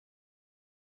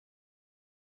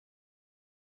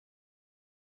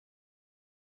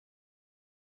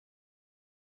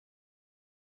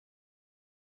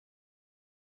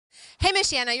Hey,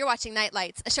 Michiana, you're watching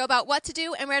Nightlights, a show about what to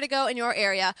do and where to go in your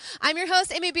area. I'm your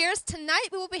host, Amy Beers. Tonight,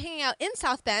 we will be hanging out in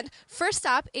South Bend. First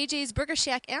stop, AJ's Burger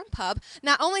Shack and Pub.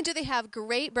 Not only do they have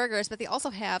great burgers, but they also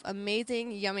have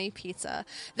amazing, yummy pizza.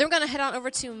 Then we're going to head on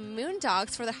over to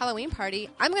Moondogs for the Halloween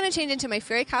party. I'm going to change into my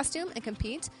fairy costume and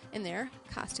compete in their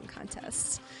costume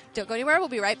contest. Don't go anywhere. We'll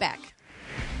be right back.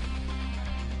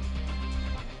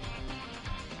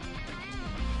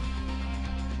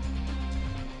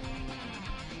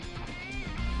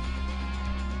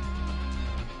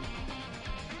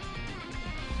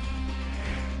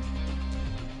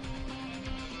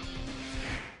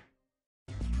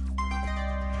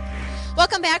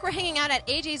 Welcome back. We're hanging out at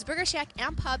AJ's Burger Shack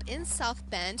and Pub in South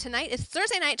Bend. Tonight is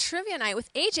Thursday night trivia night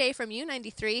with AJ from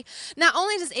U93. Not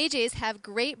only does AJ's have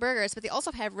great burgers, but they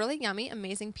also have really yummy,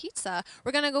 amazing pizza.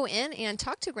 We're going to go in and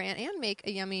talk to Grant and make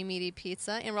a yummy, meaty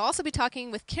pizza. And we'll also be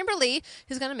talking with Kimberly,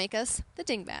 who's going to make us the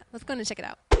dingbat. Let's go in and check it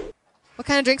out. What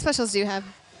kind of drink specials do you have?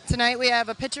 Tonight we have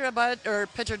a pitcher of Bud, or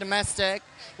pitcher domestic,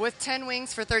 with 10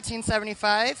 wings for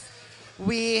 $13.75.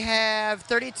 We have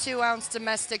 32-ounce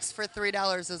domestics for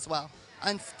 $3 as well.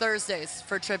 On Thursdays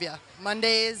for trivia.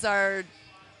 Mondays are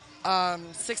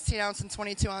 16-ounce and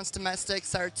 22-ounce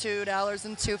domestics are $2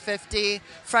 and $2.50.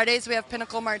 Fridays we have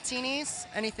Pinnacle Martinis,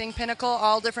 anything Pinnacle,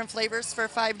 all different flavors for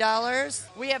 $5.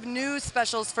 We have new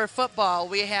specials for football.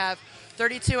 We have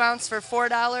 32-ounce for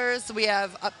 $4. We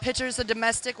have pitchers of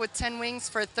domestic with 10 wings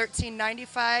for $13.95.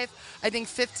 I think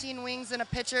 15 wings in a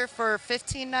pitcher for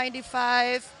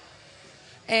 $15.95.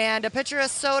 And a pitcher of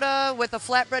soda with a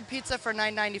flatbread pizza for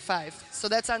 $9.95. So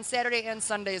that's on Saturday and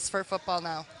Sundays for football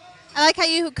now. I like how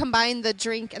you combine the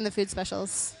drink and the food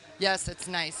specials. Yes, it's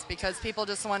nice because people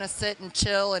just want to sit and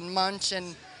chill and munch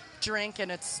and drink, and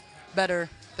it's better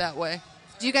that way.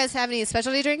 Do you guys have any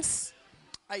specialty drinks?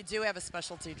 I do have a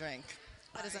specialty drink.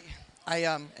 What is it?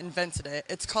 I invented it.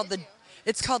 It's called the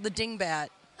dingbat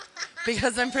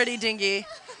because I'm pretty dingy.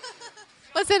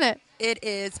 What's in it? It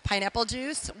is pineapple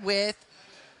juice with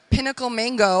Pinnacle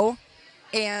Mango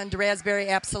and Raspberry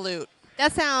Absolute.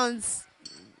 That sounds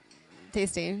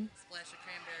tasty.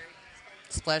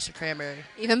 Splash of cranberry.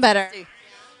 Even better.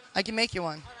 I can make you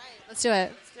one. All right, let's do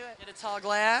it. Get a tall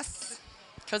glass,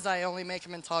 because I only make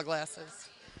them in tall glasses.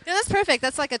 Yeah, that's perfect.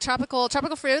 That's like a tropical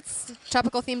fruits,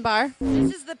 tropical themed bar.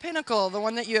 This is the Pinnacle, the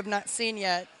one that you have not seen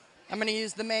yet. I'm going to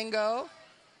use the mango.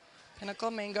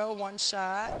 Pinnacle Mango, one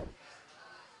shot.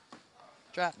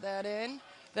 Drop that in.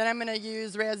 Then I'm going to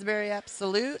use Raspberry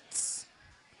Absolutes.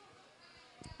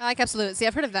 I like Absolute. See,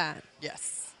 I've heard of that.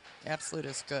 Yes. Absolute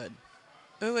is good.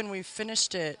 Ooh, and we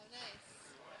finished it.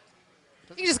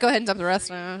 You can just go ahead and dump the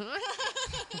rest now.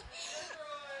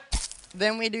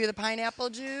 Then we do the pineapple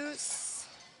juice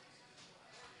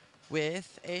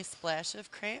with a splash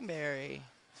of cranberry.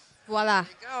 Voila.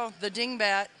 There you go. The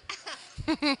dingbat.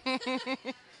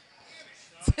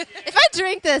 If I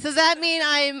drink this, does that mean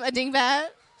I'm a dingbat?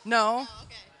 No. Oh,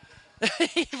 okay.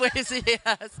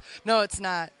 Yes. No, it's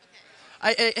not.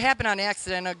 Okay. It happened on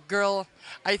accident. A girl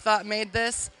I thought made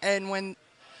this, and when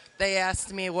they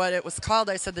asked me what it was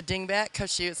called, I said the dingbat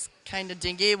because she was kind of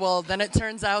dingy. Well, then it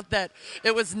turns out that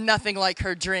it was nothing like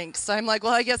her drink. So I'm like,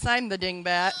 well, I guess I'm the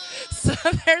dingbat. So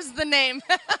there's the name.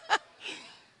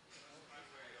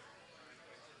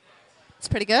 It's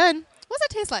pretty good. What's that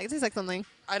taste like? It tastes like something.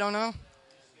 I don't know.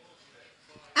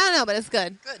 I don't know, but it's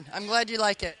good. Good. I'm glad you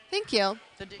like it. Thank you.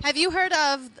 Have you heard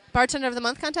of Bartender of the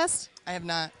Month contest? I have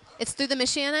not. It's through the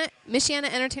Michiana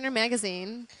Entertainer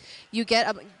magazine. You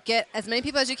get as many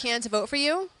people as you can to vote for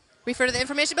you. Refer to the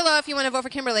information below if you want to vote for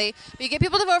Kimberly. But you get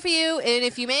people to vote for you, and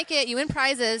if you make it, you win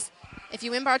prizes. If you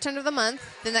win Bartender of the Month,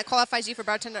 then that qualifies you for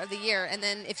Bartender of the Year. And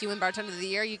then if you win Bartender of the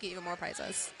Year, you get even more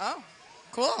prizes. Oh,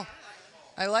 cool.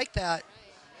 I like that.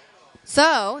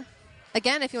 So,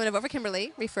 again, if you want to vote for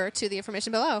Kimberly, refer to the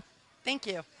information below. Thank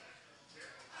you.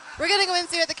 We're going to go and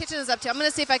see what the kitchen is up to. I'm going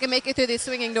to see if I can make it through these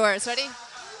swinging doors. Ready?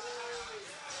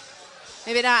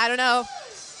 Maybe not. I don't know.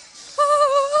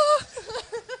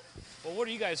 Well, what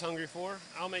are you guys hungry for?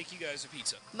 I'll make you guys a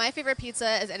pizza. My favorite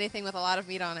pizza is anything with a lot of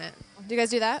meat on it. Do you guys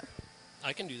do that?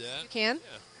 I can do that. You can?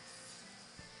 Yeah.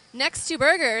 Next to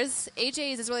burgers,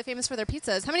 AJ's is really famous for their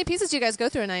pizzas. How many pizzas do you guys go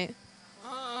through a night?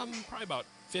 Probably about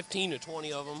 15 to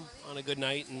 20 of them on a good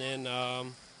night, and then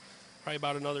probably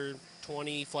about another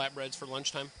 20 flatbreads for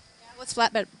lunchtime. What's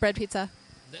flatbread pizza?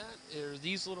 That are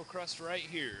these little crusts right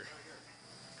here.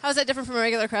 How is that different from a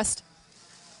regular crust?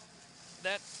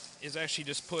 That is actually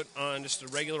just put on just a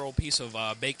regular old piece of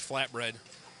baked flatbread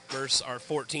versus our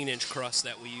 14-inch crust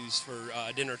that we use for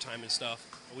dinner time and stuff.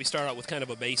 We start out with kind of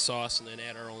a base sauce and then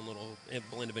add our own little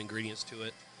blend of ingredients to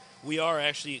it. We are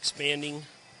actually expanding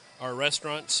our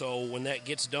restaurant. So when that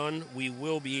gets done, we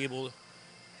will be able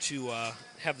to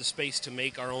have the space to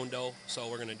make our own dough. So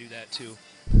we're going to do that too.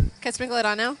 Can I sprinkle it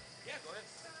on now? Yeah, go ahead.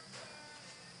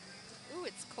 Ooh,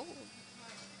 it's cold.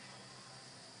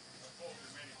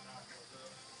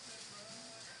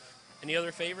 Any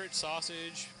other favorites?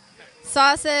 Sausage?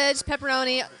 Sausage,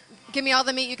 pepperoni. Give me all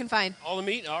the meat you can find. All the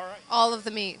meat? All right. All of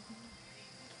the meat.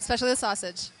 Especially the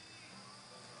sausage.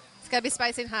 It's got to be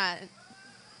spicy and hot.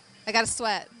 I got to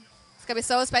sweat. It's got to be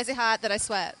so spicy hot that I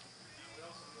sweat.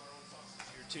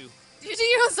 Here too. You do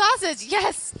your own sausage?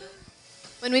 Yes!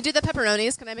 When we do the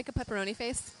pepperonis, can I make a pepperoni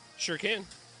face? Sure can.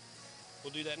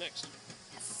 We'll do that next.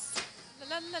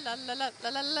 La la la la la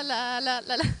la la la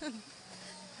la la.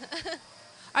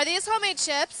 Are these homemade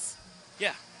chips?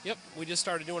 Yeah. Yep. We just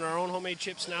started doing our own homemade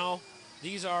chips now.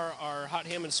 These are our hot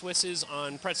ham and Swisses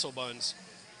on pretzel buns.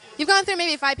 You've gone through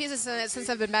maybe 5 pieces in it since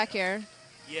I've been back here.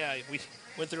 Yeah, we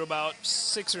went through about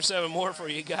 6 or 7 more before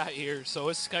you got here, so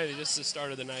it's kind of just the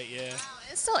start of the night, yeah.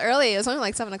 It's still early. It's only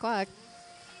like 7 o'clock.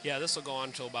 Yeah, this will go on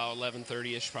until about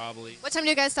 11:30ish probably. What time do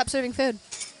you guys stop serving food?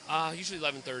 Usually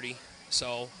 11:30.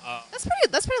 So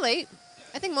That's pretty late.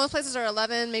 I think most places are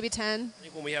 11, maybe 10. I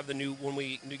think when we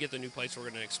get the new place, we're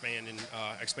going to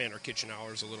expand our kitchen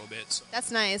hours a little bit. So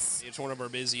That's nice. it's one of our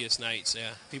busiest nights.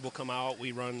 Yeah, people come out.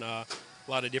 We run a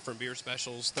lot of different beer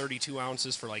specials. 32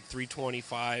 ounces for like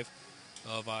 $3.25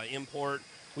 of import.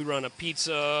 We run a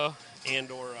pizza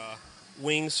and/or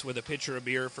wings with a pitcher of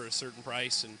beer for a certain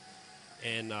price,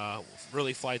 and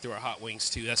really fly through our hot wings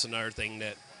too. That's another thing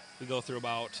that we go through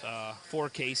about 4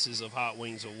 cases of hot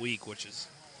wings a week, which is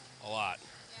a lot,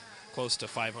 close to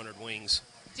 500 wings.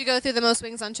 Do you go through the most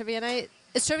wings on trivia night?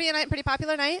 Is trivia night a pretty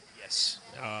popular night? Yes.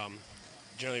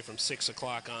 Generally from 6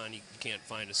 o'clock on, you can't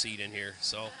find a seat in here.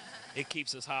 So it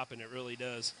keeps us hopping. It really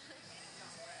does.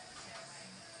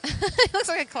 He looks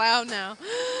like a clown now.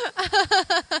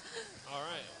 All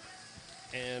right.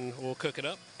 And we'll cook it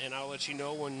up, and I'll let you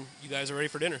know when you guys are ready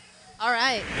for dinner. All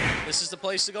right. This is the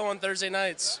place to go on Thursday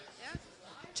nights.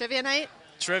 Trivia night?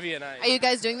 Trivia night. Are you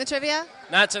guys doing the trivia?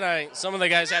 Not tonight. Some of the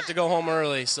guys have to go home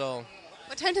early, so.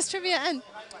 What time does trivia end?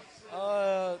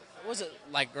 Was it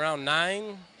like around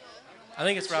 9? I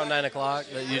think it's around 9 o'clock.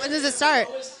 When does it start?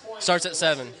 Starts at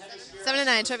 7. 7 to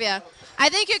 9, trivia. I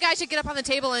think you guys should get up on the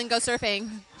table and go surfing.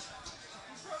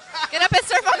 Get up and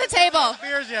surf on the table.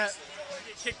 Beers yet?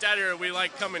 Kicked out of here. We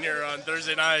like coming here on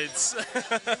Thursday nights.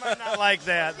 Not like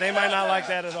that. They might not like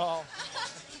that at all.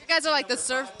 You guys are like the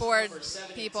surfboard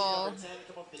people.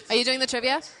 Are you doing the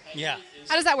trivia? Yeah.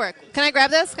 How does that work? Can I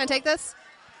grab this? Can I take this?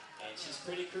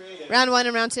 Round 1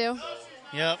 and round 2?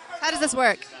 Yep. How does this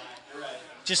work?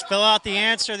 Just fill out the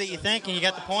answer that you think, and you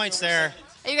got the points there.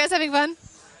 Are you guys having fun?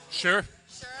 Sure.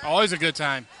 Always a good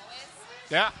time.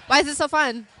 Yeah, Why is it so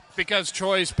fun? because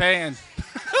Troy's paying.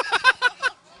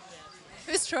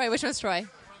 Who's Troy? Which one's Troy?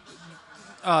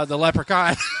 The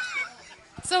leprechaun.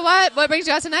 So what? What brings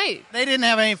you out tonight? They didn't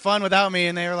have any fun without me,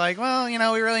 and they were like, well,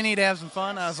 we really need to have some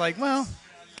fun. I was like, well,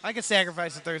 I could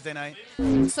sacrifice a Thursday night.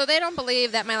 So they don't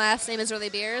believe that my last name is really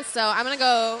Beers, so I'm going to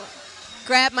go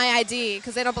grab my ID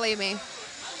because they don't believe me.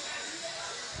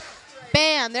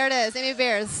 Bam! There it is. Amy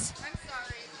Beers.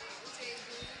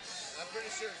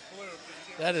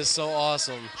 That is so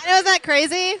awesome. I know, isn't that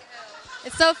crazy?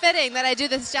 It's so fitting that I do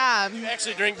this job. You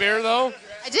actually drink beer, though?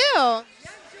 I do.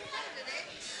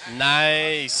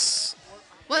 Nice.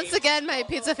 Once again, my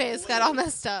pizza face got all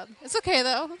messed up. It's okay,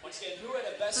 though.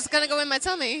 It's just going to go in my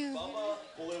tummy.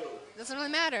 Doesn't really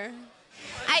matter.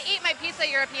 I eat my pizza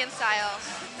European style.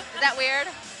 Is that weird?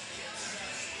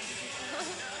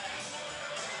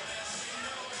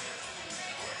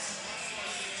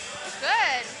 It's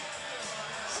good.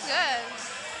 It's good.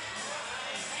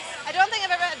 I don't think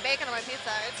I've ever had bacon on my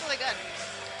pizza. It's really good.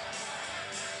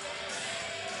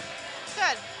 It's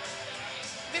good.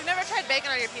 If you've never tried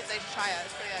bacon on your pizza, you should try it.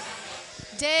 It's pretty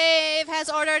good. Dave has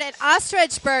ordered an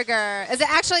ostrich burger. Is it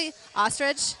actually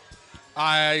ostrich?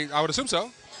 I would assume so. I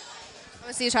want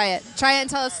to see you try it. Try it and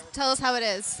tell us how it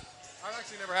is. I've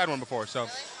actually never had one before, so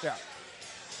yeah.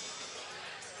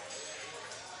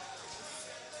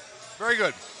 Very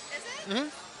good. Is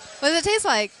it? What does it taste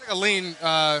like? Like a lean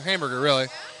hamburger, really.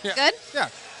 Yeah. Good? Yeah.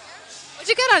 What'd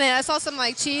you get on it? I saw some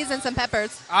like cheese and some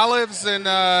peppers. Olives and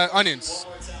onions.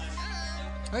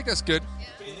 I think that's good.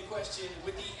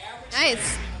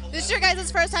 Nice. This is your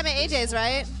guys' first time at AJ's,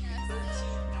 right?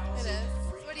 It is.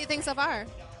 What do you think so far?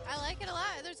 I like it a lot.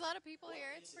 There's a lot of people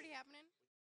here. It's pretty happening.